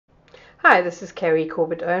Hi, this is Cari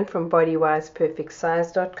Corbet-Owen from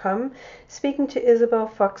BodyWisePerfectSize.com, speaking to Isabel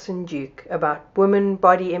Foxen Duke about women,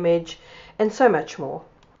 body image, and so much more.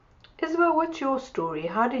 Isabel, what's your story?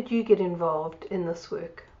 How did you get involved in this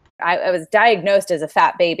work? I was diagnosed as a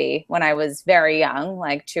fat baby when I was very young,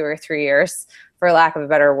 like 2 or 3 years, for lack of a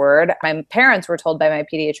better word. My parents were told by my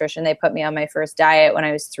pediatrician they put me on my first diet when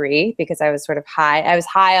I was 3 because I was sort of high. I was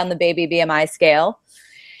high on the baby BMI scale.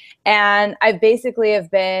 And I basically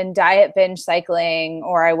have been diet binge cycling,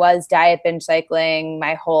 or I was diet binge cycling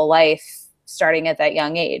my whole life, starting at that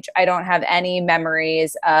young age. I don't have any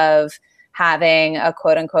memories of having a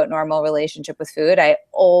quote unquote normal relationship with food. I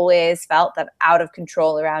always felt that out of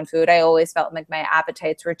control around food. I always felt like my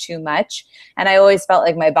appetites were too much. And I always felt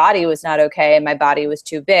like my body was not okay and my body was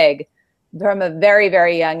too big from a very,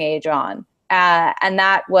 very young age on. And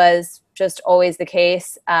that was just always the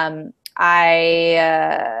case.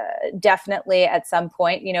 I definitely at some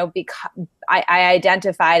point, because I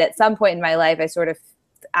identified at some point in my life, I sort of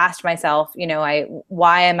asked myself,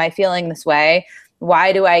 why am I feeling this way?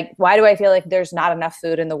 Why do I feel like there's not enough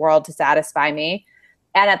food in the world to satisfy me?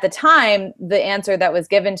 And at the time, the answer that was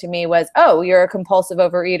given to me was, oh, you're a compulsive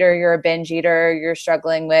overeater, you're a binge eater, you're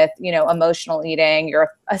struggling with, emotional eating,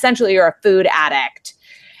 you're a food addict.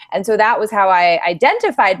 And so that was how I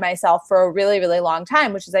identified myself for a really, really long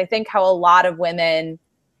time, which is, I think, how a lot of women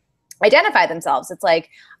identify themselves. It's like,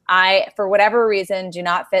 I, for whatever reason, do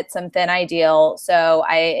not fit some thin ideal. So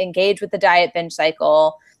I engage with the diet binge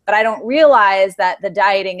cycle, but I don't realize that the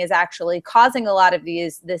dieting is actually causing a lot of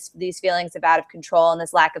these feelings of out of control and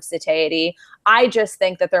this lack of satiety. I just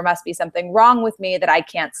think that there must be something wrong with me, that I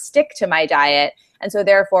can't stick to my diet. And so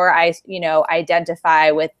therefore I,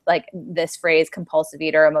 identify with like this phrase, compulsive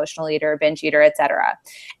eater, emotional eater, binge eater, et cetera.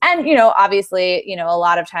 And, obviously, a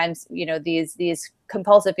lot of times, these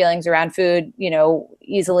compulsive feelings around food,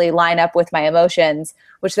 easily line up with my emotions,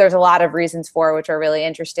 which there's a lot of reasons for, which are really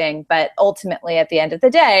interesting. But ultimately, at the end of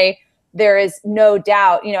the day, there is no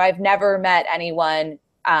doubt, I've never met anyone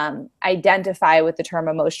identify with the term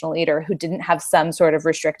emotional eater who didn't have some sort of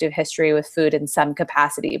restrictive history with food in some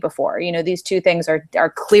capacity before. These two things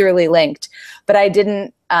are clearly linked, but I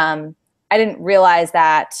didn't realize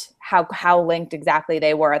that how linked exactly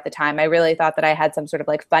they were at the time. I really thought that I had some sort of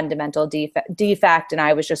like fundamental defect and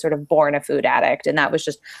I was just sort of born a food addict, and that was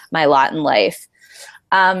just my lot in life.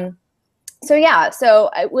 So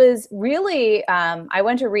it was really, I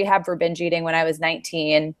went to rehab for binge eating when I was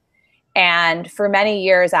 19. And for many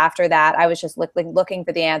years after that, I was just looking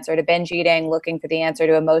for the answer to binge eating, looking for the answer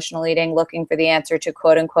to emotional eating, looking for the answer to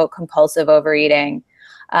quote unquote compulsive overeating.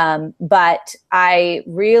 But I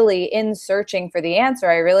really, in searching for the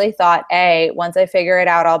answer, I really thought, once I figure it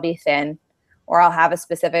out, I'll be thin, or I'll have a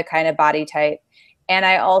specific kind of body type. And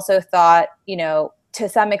I also thought, to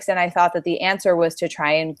some extent, I thought that the answer was to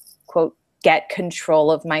try and quote, get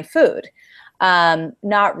control of my food.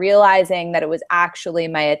 Not realizing that it was actually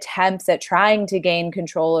my attempts at trying to gain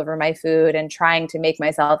control over my food and trying to make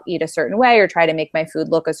myself eat a certain way or try to make my food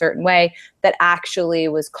look a certain way that actually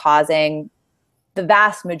was causing the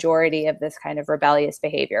vast majority of this kind of rebellious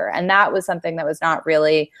behavior. And that was something that was not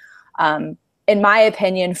really, in my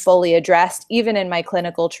opinion, fully addressed, even in my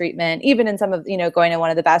clinical treatment, even in some of, going to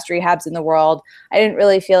one of the best rehabs in the world. I didn't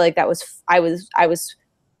really feel like I was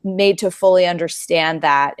made to fully understand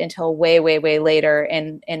that until way, way, way later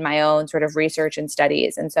in my own sort of research and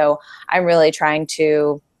studies. And so I'm really trying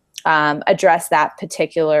to address that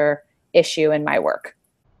particular issue in my work.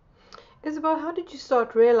 Isabel, how did you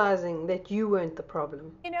start realizing that you weren't the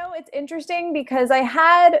problem? It's interesting because I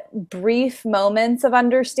had brief moments of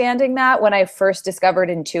understanding that when I first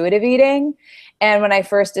discovered intuitive eating and when I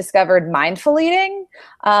first discovered mindful eating.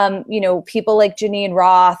 People like Janine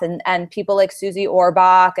Roth and people like Susie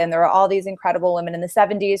Orbach, and there are all these incredible women in the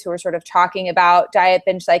 70s who were sort of talking about diet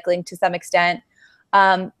binge cycling to some extent.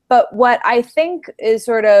 But what I think is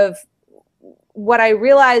sort of what I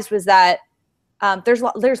realized was that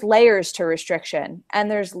there's layers to restriction, and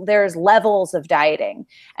there's levels of dieting,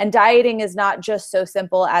 and dieting is not just so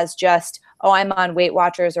simple as just, oh, I'm on Weight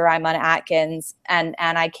Watchers or I'm on Atkins and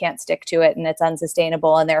I can't stick to it and it's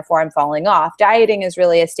unsustainable and therefore I'm falling off. Dieting is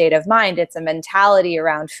really a state of mind. It's a mentality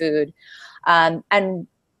around food. And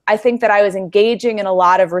I think that I was engaging in a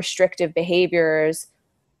lot of restrictive behaviors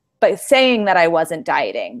but saying that I wasn't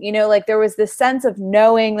dieting. Like there was this sense of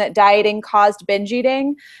knowing that dieting caused binge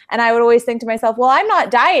eating. And I would always think to myself, well, I'm not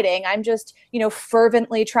dieting. I'm just,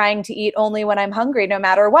 fervently trying to eat only when I'm hungry, no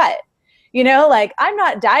matter what. Like I'm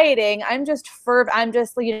not dieting. I'm just,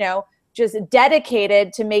 just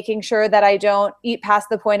dedicated to making sure that I don't eat past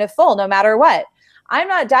the point of full, no matter what. I'm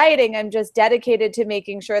not dieting. I'm just dedicated to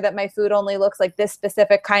making sure that my food only looks like this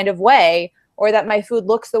specific kind of way, or that my food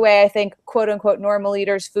looks the way I think, quote unquote, normal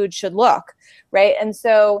eaters' food should look. Right. And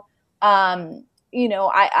so, you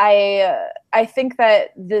know, I think that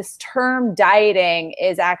this term dieting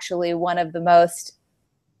is actually one of the most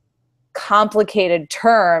complicated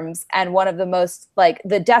terms, and one of the most, like,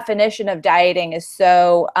 the definition of dieting is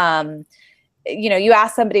so, you know, you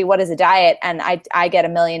ask somebody what is a diet, and I get a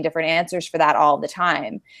million different answers for that all the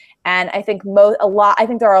time. And I think I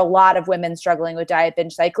think there are a lot of women struggling with diet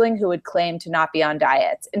binge cycling who would claim to not be on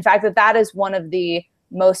diets. In fact, that is one of the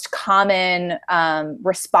most common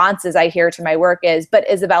responses I hear to my work is, but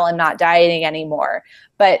Isabel, I'm not dieting anymore.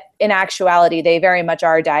 But in actuality, they very much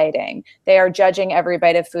are dieting. They are judging every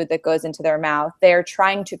bite of food that goes into their mouth. They are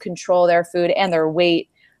trying to control their food and their weight,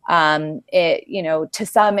 you know, to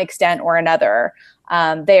some extent or another.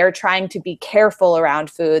 They are trying to be careful around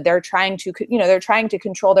food. They're trying to, you know, they're trying to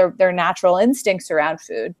control their natural instincts around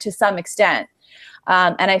food to some extent.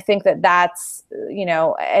 And I think that that's, you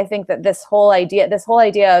know, I think that this whole idea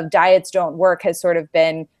of diets don't work has sort of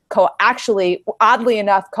been actually, oddly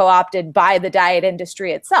enough, co-opted by the diet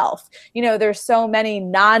industry itself. You know, there's so many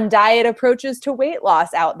non-diet approaches to weight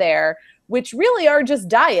loss out there, which really are just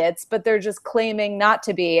diets, but they're just claiming not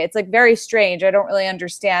to be. It's like very strange. I don't really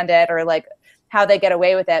understand it, or like how they get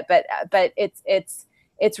away with it. But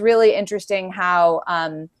it's really interesting how,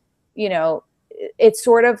 you know, it's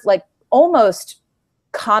sort of like almost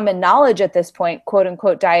common knowledge at this point, quote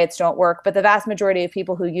unquote, diets don't work. But the vast majority of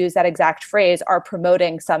people who use that exact phrase are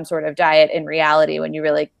promoting some sort of diet in reality when you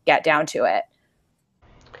really get down to it.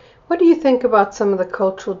 What do you think about some of the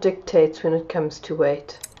cultural dictates when it comes to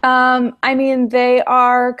weight? I mean, they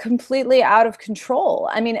are completely out of control.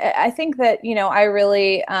 I mean, I think that, you know,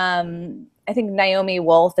 I think Naomi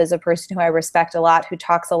Wolf is a person who I respect a lot, who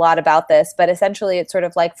talks a lot about this, but essentially it's sort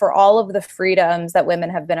of like, for all of the freedoms that women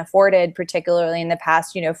have been afforded, particularly in the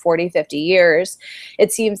past, you know, 40, 50 years,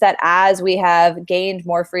 it seems that as we have gained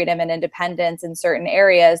more freedom and independence in certain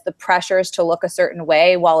areas, the pressures to look a certain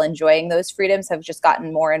way while enjoying those freedoms have just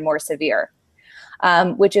gotten more and more severe.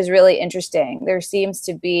 Which is really interesting. There seems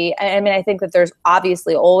to be, I mean, I think that there's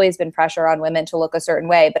obviously always been pressure on women to look a certain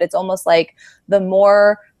way, but it's almost like the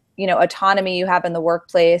more, you know, autonomy you have in the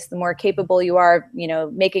workplace, the more capable you are, you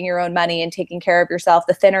know, making your own money and taking care of yourself,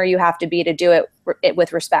 the thinner you have to be to do it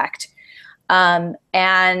with respect. And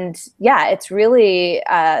yeah, it's really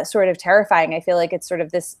sort of terrifying. I feel like it's sort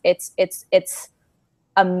of this, it's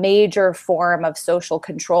a major form of social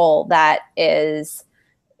control that is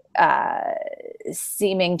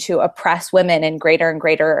seeming to oppress women in greater and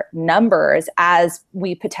greater numbers, as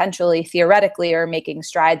we potentially theoretically are making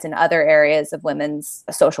strides in other areas of women's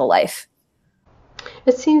social life.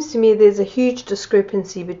 It seems to me there's a huge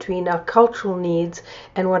discrepancy between our cultural needs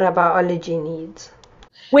and what our biology needs.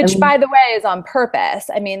 Which, by the way, is on purpose.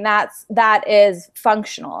 I mean, that is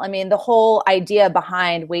functional. I mean, the whole idea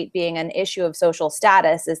behind weight being an issue of social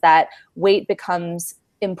status is that weight becomes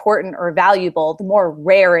important or valuable the more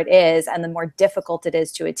rare it is and the more difficult it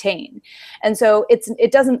is to attain. And so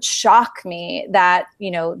it doesn't shock me that,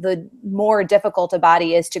 you know, the more difficult a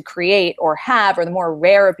body is to create or have, or the more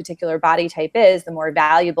rare a particular body type is, the more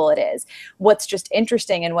valuable it is. What's just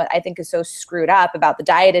interesting, and what I think is so screwed up about the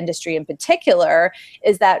diet industry in particular,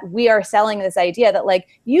 is that we are selling this idea that, like,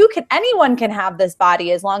 anyone can have this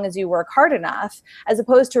body as long as you work hard enough, as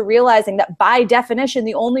opposed to realizing that by definition,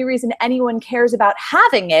 the only reason anyone cares about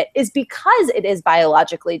having it is because it is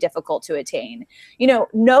biologically difficult to attain. You know,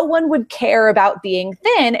 no one would care about being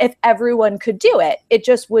thin if everyone could do it. It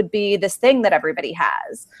just would be this thing that everybody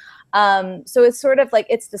has. So it's sort of like,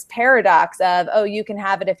 it's this paradox of, oh, you can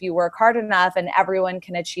have it if you work hard enough, and everyone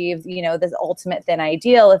can achieve, you know, this ultimate thin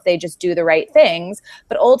ideal if they just do the right things.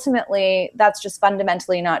 But ultimately, that's just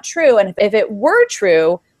fundamentally not true. And if it were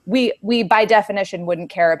true, we by definition wouldn't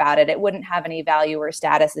care about it. It wouldn't have any value or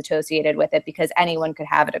status associated with it, because anyone could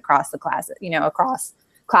have it across the class, you know, across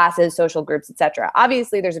classes, social groups, etc.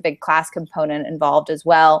 Obviously, there's a big class component involved as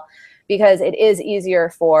well, because it is easier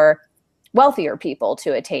for wealthier people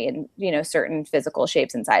to attain, you know, certain physical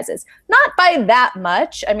shapes and sizes. Not by that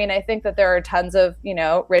much. I mean, I think that there are tons of, you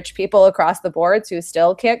know, rich people across the boards who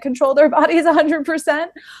still can't control their bodies 100%.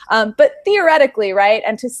 But theoretically, right,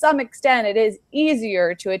 and to some extent, it is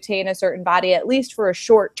easier to attain a certain body, at least for a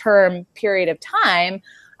short-term period of time,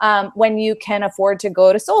 when you can afford to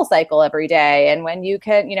go to SoulCycle every day, and when you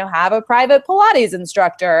can, you know, have a private Pilates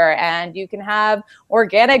instructor, and you can have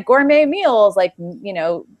organic gourmet meals, like, you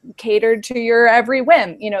know, catered to your every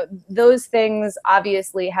whim. You know, those things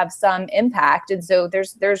obviously have some impact. And so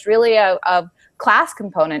there's really a class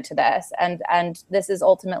component to this. And this is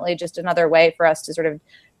ultimately just another way for us to sort of,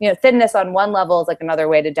 thinness on one level is like another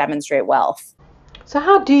way to demonstrate wealth. So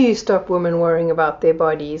how do you stop women worrying about their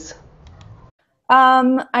bodies?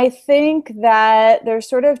 I think that there's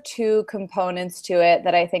sort of two components to it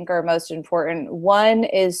that I think are most important. One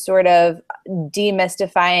is sort of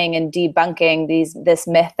demystifying and debunking this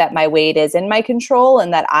myth that my weight is in my control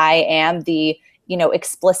and that I am the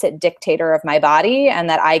explicit dictator of my body, and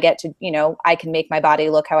that I get to, I can make my body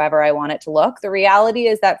look however I want it to look. The reality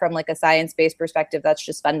is that from like a science-based perspective, that's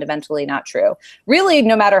just fundamentally not true. Really,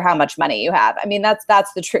 no matter how much money you have. I mean, that's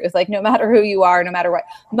the truth. Like, no matter who you are, no matter what,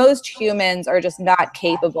 most humans are just not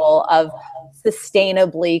capable of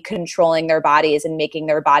sustainably controlling their bodies and making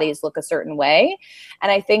their bodies look a certain way.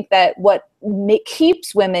 And I think that what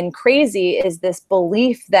keeps women crazy is this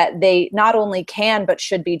belief that they not only can, but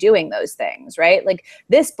should be doing those things, right? Like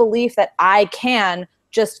this belief that I can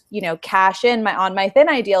just, cash in on my thin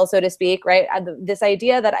ideal, so to speak, right? This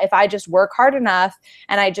idea that if I just work hard enough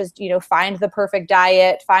and I just, find the perfect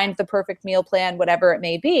diet, find the perfect meal plan, whatever it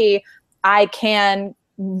may be, I can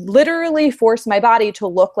literally force my body to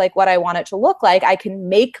look like what I want it to look like. I can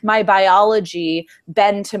make my biology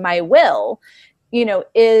bend to my will,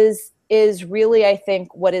 is really, I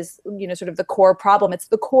think, what is, sort of the core problem. It's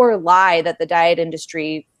the core lie that the diet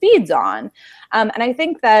industry feeds on. And I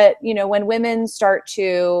think that, when women start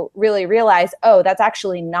to really realize, oh, that's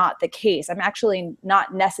actually not the case. I'm actually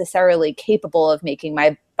not necessarily capable of making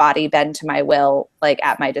my body bend to my will, like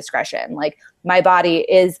at my discretion. Like my body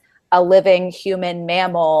is a living human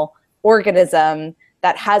mammal organism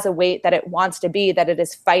that has a weight that it wants to be, that it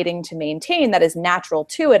is fighting to maintain, that is natural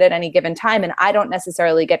to it at any given time. And I don't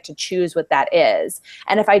necessarily get to choose what that is.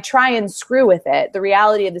 And if I try and screw with it, the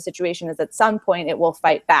reality of the situation is at some point it will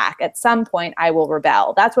fight back. At some point I will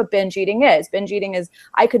rebel. That's what binge eating is. Binge eating is,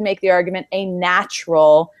 I could make the argument, a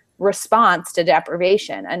natural response to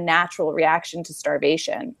deprivation, a natural reaction to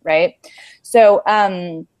starvation, right? So,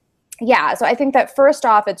 so I think that first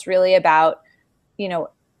off, it's really about,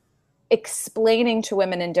 explaining to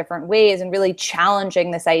women in different ways and really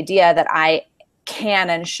challenging this idea that I can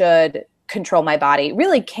and should control my body.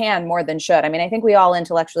 Really can more than should. I mean, I think we all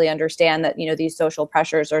intellectually understand that, these social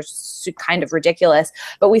pressures are kind of ridiculous,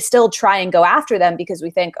 but we still try and go after them because we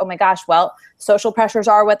think, oh my gosh, well, social pressures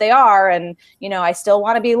are what they are. And, I still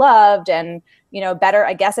want to be loved and,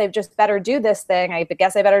 I guess I just better do this thing. I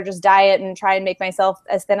guess I better just diet and try and make myself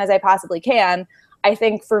as thin as I possibly can. I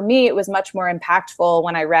think for me, it was much more impactful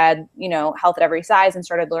when I read, Health at Every Size and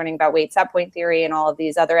started learning about weight set point theory and all of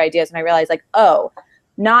these other ideas. And I realized like, oh,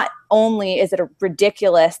 not only is it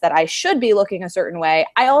ridiculous that I should be looking a certain way,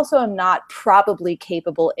 I also am not probably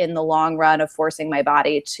capable in the long run of forcing my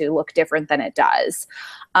body to look different than it does.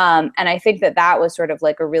 And I think that was sort of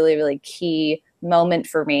like a really, really key moment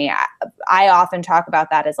for me. I often talk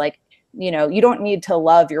about that as like, you don't need to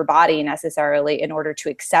love your body necessarily in order to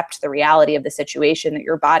accept the reality of the situation, that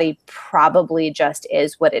your body probably just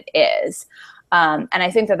is what it is. And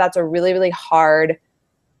I think that that's a really, really hard,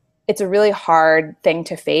 it's a really hard thing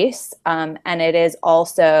to face. And it is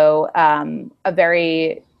also a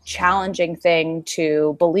very challenging thing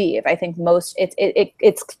to believe. I think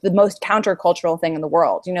it's the most countercultural thing in the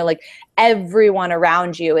world. Like everyone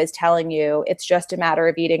around you is telling you it's just a matter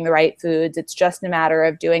of eating the right foods. It's just a matter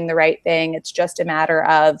of doing the right thing. It's just a matter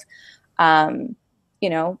of,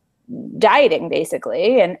 dieting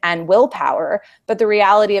basically and willpower. But the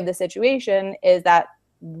reality of the situation is that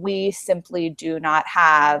we simply do not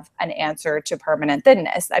have an answer to permanent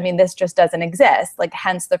thinness. I mean, this just doesn't exist. Like,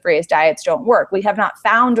 hence the phrase diets don't work. We have not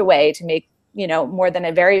found a way to make, more than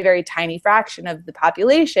a very, very tiny fraction of the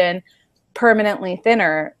population permanently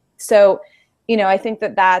thinner. So, I think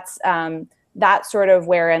that's sort of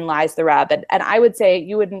wherein lies the rub. And I would say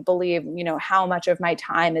you wouldn't believe, how much of my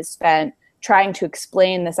time is spent trying to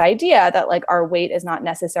explain this idea that like our weight is not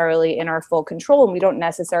necessarily in our full control and we don't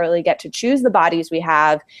necessarily get to choose the bodies we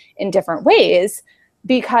have in different ways,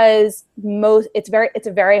 because it's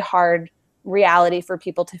a very hard reality for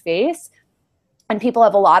people to face. And people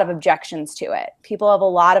have a lot of objections to it. People have a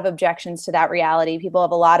lot of objections to that reality. People have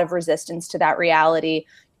a lot of resistance to that reality.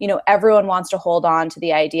 Everyone wants to hold on to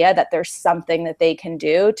the idea that there's something that they can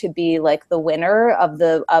do to be like the winner of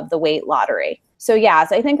the weight lottery. So yeah,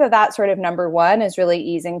 so I think that that's sort of number one, is really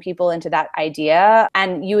easing people into that idea.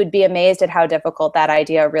 And you would be amazed at how difficult that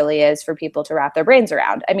idea really is for people to wrap their brains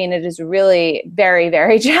around. I mean, it is really very,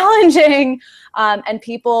 very challenging. And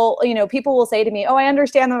people, people will say to me, oh, I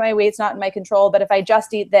understand that my weight's not in my control, but if I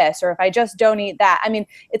just eat this, or if I just don't eat that, I mean,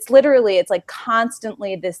 it's like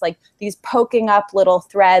constantly this, like these poking up little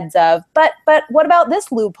threads of, but what about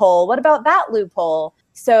this loophole? What about that loophole?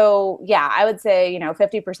 So yeah, I would say,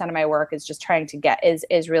 50% of my work is just trying to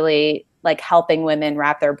is really like helping women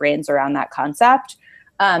wrap their brains around that concept.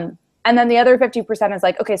 And then the other 50% is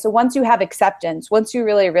like, okay, so once you have acceptance, once you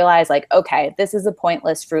really realize like, okay, this is a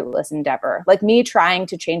pointless, fruitless endeavor. Like me trying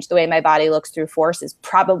to change the way my body looks through force is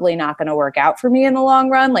probably not going to work out for me in the long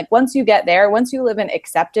run. Like once you get there, once you live in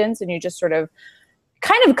acceptance and you just sort of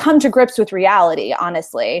kind of come to grips with reality,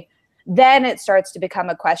 honestly, then it starts to become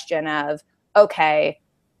a question of, okay,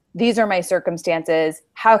 these are my circumstances.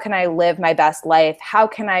 How can I live my best life? How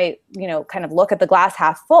can I, kind of look at the glass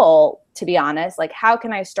half full, to be honest? Like, how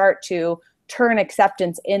can I start to turn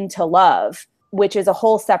acceptance into love, which is a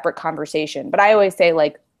whole separate conversation. But I always say,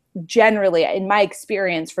 like, generally, in my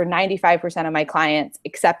experience, for 95% of my clients,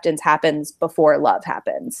 acceptance happens before love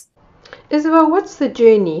happens. Isabel, what's the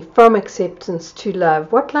journey from acceptance to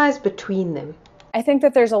love? What lies between them? I think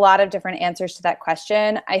that there's a lot of different answers to that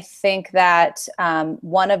question. I think that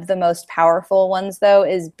one of the most powerful ones, though,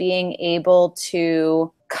 is being able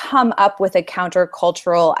to come up with a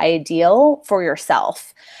countercultural ideal for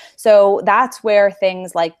yourself. So that's where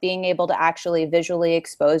things like being able to actually visually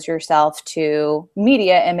expose yourself to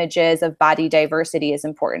media images of body diversity is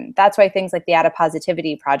important. That's why things like the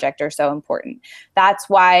Adipositivity Project are so important. That's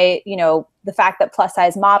why, the fact that plus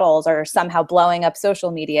size models are somehow blowing up social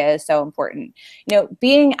media is so important.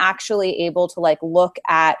 Being actually able to like look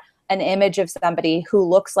at an image of somebody who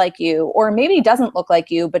looks like you, or maybe doesn't look like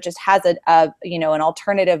you, but just has an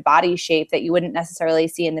alternative body shape that you wouldn't necessarily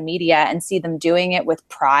see in the media, and see them doing it with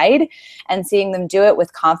pride and seeing them do it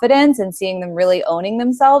with confidence and seeing them really owning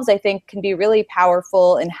themselves, I think can be really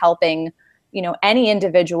powerful in helping, any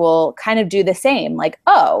individual kind of do the same. Like,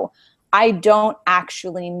 oh, I don't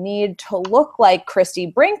actually need to look like Christy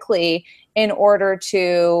Brinkley in order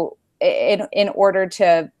to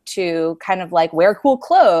kind of like wear cool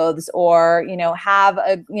clothes or, have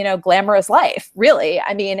a, glamorous life, really.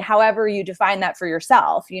 I mean, however you define that for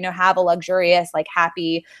yourself, have a luxurious, like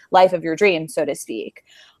happy life of your dreams, so to speak.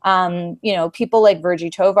 People like Virgie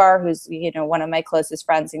Tovar, who's, one of my closest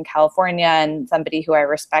friends in California and somebody who I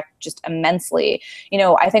respect just immensely.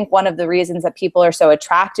 I think one of the reasons that people are so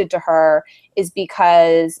attracted to her is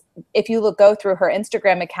because if you go through her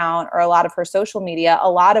Instagram account or a lot of her social media,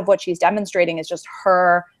 a lot of what she's demonstrating is just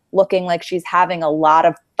her looking like she's having a lot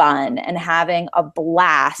of fun and having a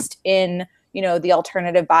blast in, the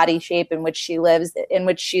alternative body shape in which she lives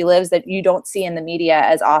that you don't see in the media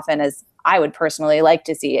as often as I would personally like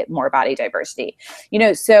to see it, more body diversity.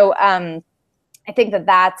 So I think that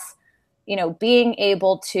that's, being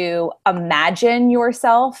able to imagine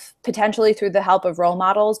yourself potentially through the help of role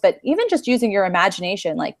models, but even just using your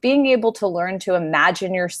imagination, like being able to learn to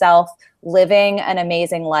imagine yourself living an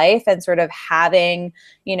amazing life and sort of having,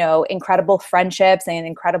 incredible friendships and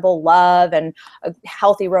incredible love and a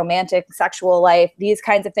healthy romantic sexual life, these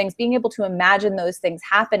kinds of things, being able to imagine those things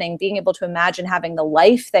happening, being able to imagine having the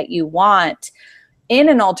life that you want in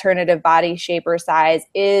an alternative body shape or size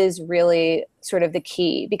is really sort of the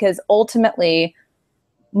key, because ultimately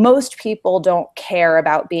most people don't care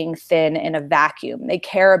about being thin in a vacuum. They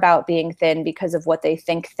care about being thin because of what they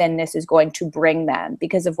think thinness is going to bring them,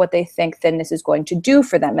 because of what they think thinness is going to do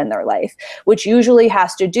for them in their life, which usually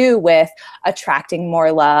has to do with attracting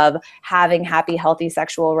more love, having happy, healthy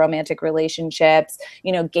sexual romantic relationships,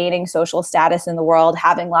 gaining social status in the world,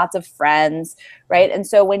 having lots of friends, right? And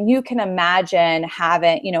so when you can imagine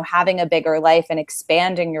having a bigger life and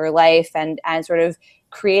expanding your life and sort of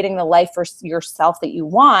creating the life for yourself that you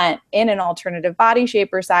want in an alternative body shape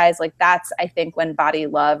or size, like that's, I think, when body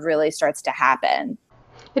love really starts to happen.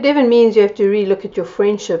 It even means you have to relook at your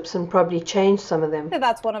friendships and probably change some of them.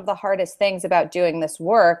 That's one of the hardest things about doing this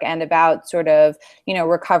work and about sort of,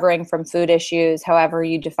 recovering from food issues, however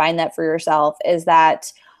you define that for yourself, is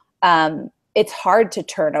that it's hard to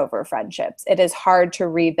turn over friendships. It is hard to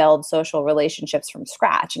rebuild social relationships from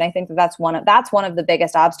scratch. And I think that's one of the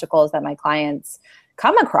biggest obstacles that my clients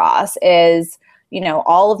come across is,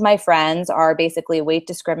 all of my friends are basically weight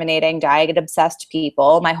discriminating, diet obsessed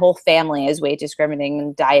people. My whole family is weight discriminating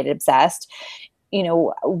and diet obsessed.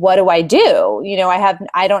 What do I do?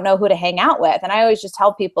 I don't know who to hang out with. And I always just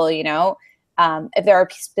tell people, if there are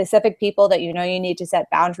specific people that you need to set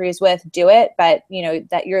boundaries with, do it. But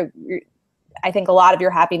that I think a lot of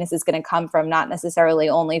your happiness is going to come from not necessarily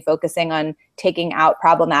only focusing on taking out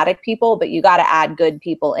problematic people, but you got to add good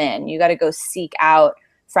people in. You got to go seek out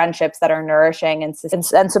friendships that are nourishing and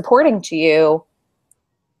supporting to you,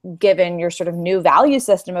 given your sort of new value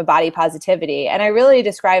system of body positivity. And I really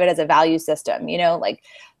describe it as a value system, you know, like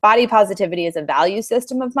body positivity is a value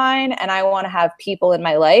system of mine, and I want to have people in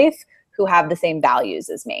my life who have the same values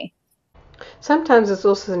as me. Sometimes it's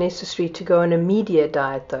also necessary to go on a media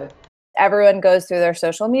diet, though. Everyone goes through their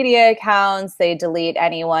social media accounts. They delete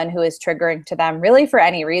anyone who is triggering to them, really for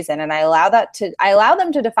any reason. And I allow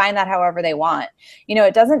them to define that however they want. You know,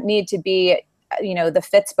 it doesn't need to be, you know, the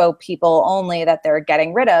Fitspo people only that they're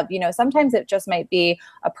getting rid of. You know, sometimes it just might be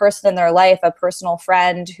a person in their life, a personal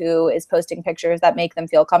friend who is posting pictures that make them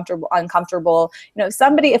feel uncomfortable. You know,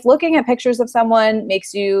 if looking at pictures of someone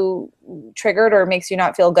makes you triggered or makes you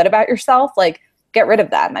not feel good about yourself, like, get rid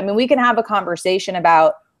of them. I mean, we can have a conversation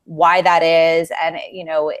about why that is, and, you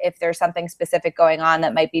know, if there's something specific going on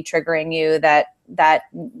that might be triggering you that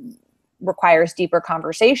requires deeper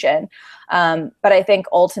conversation. But I think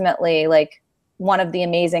ultimately, like, one of the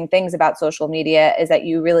amazing things about social media is that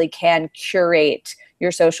you really can curate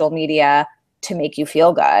your social media to make you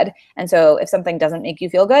feel good. And so if something doesn't make you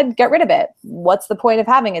feel good, get rid of it. What's the point of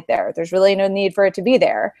having it there? There's really no need for it to be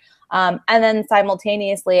there. And then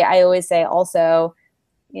simultaneously, I always say also,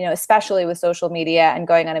 you know, especially with social media and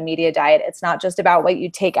going on a media diet, it's not just about what you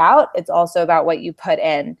take out, it's also about what you put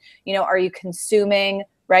in. You know, are you consuming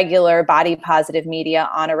regular body positive media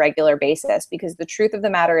on a regular basis? Because the truth of the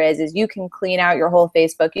matter is you can clean out your whole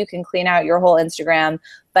Facebook, you can clean out your whole Instagram,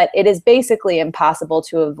 but it is basically impossible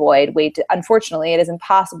to avoid unfortunately, it is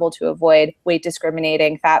impossible to avoid weight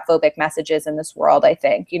discriminating, fat phobic messages in this world, I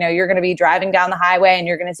think. You know, you're going to be driving down the highway and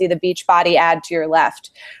you're going to see the Beachbody ad to your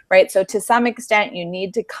left, right? So to some extent, you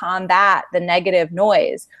need to combat the negative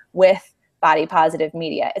noise with body positive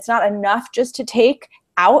media. It's not enough just to take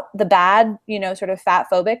out the bad, you know, sort of fat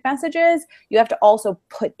phobic messages. You have to also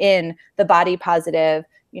put in the body positive,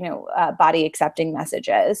 you know, body accepting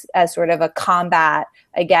messages as sort of a combat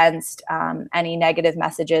against any negative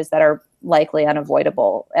messages that are likely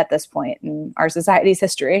unavoidable at this point in our society's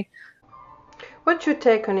history. What's your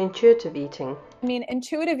take on intuitive eating? I mean,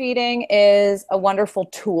 intuitive eating is a wonderful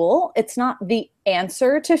tool. It's not the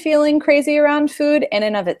answer to feeling crazy around food in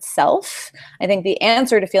and of itself. I think the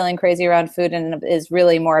answer to feeling crazy around food is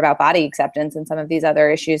really more about body acceptance and some of these other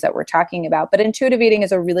issues that we're talking about. But intuitive eating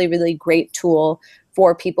is a really, really great tool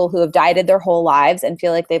for people who have dieted their whole lives and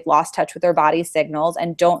feel like they've lost touch with their body signals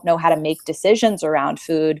and don't know how to make decisions around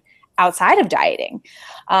food outside of dieting.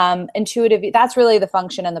 That's really the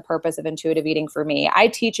function and the purpose of intuitive eating for me. I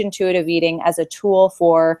teach intuitive eating as a tool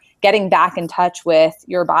for getting back in touch with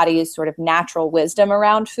your body's sort of natural wisdom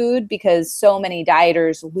around food, because so many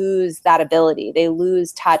dieters lose that ability. They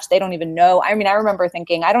lose touch. They don't even know. I mean, I remember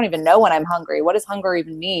thinking, I don't even know when I'm hungry. What does hunger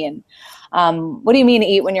even mean? What do you mean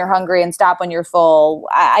eat when you're hungry and stop when you're full?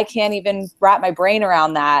 I can't even wrap my brain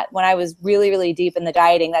around that. When I was really, really deep in the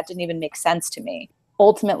dieting, that didn't even make sense to me.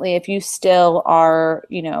 Ultimately, if you still are,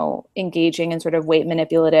 you know, engaging in sort of weight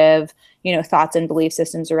manipulative, you know, thoughts and belief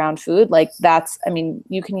systems around food, like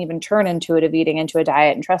you can even turn intuitive eating into a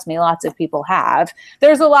diet. And trust me, lots of people have.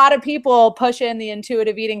 There's a lot of people pushing the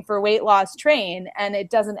intuitive eating for weight loss train, and it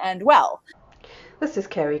doesn't end well. This is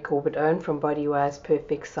Cari Corbet-Owen from Body-Wise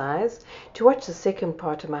Perfect Size. To watch the second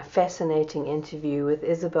part of my fascinating interview with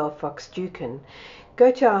Isabel Foxen Duke,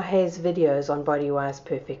 go to our Hayes videos on Body-Wise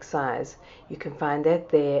Perfect Size. You can find that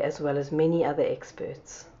there, as well as many other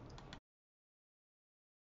experts.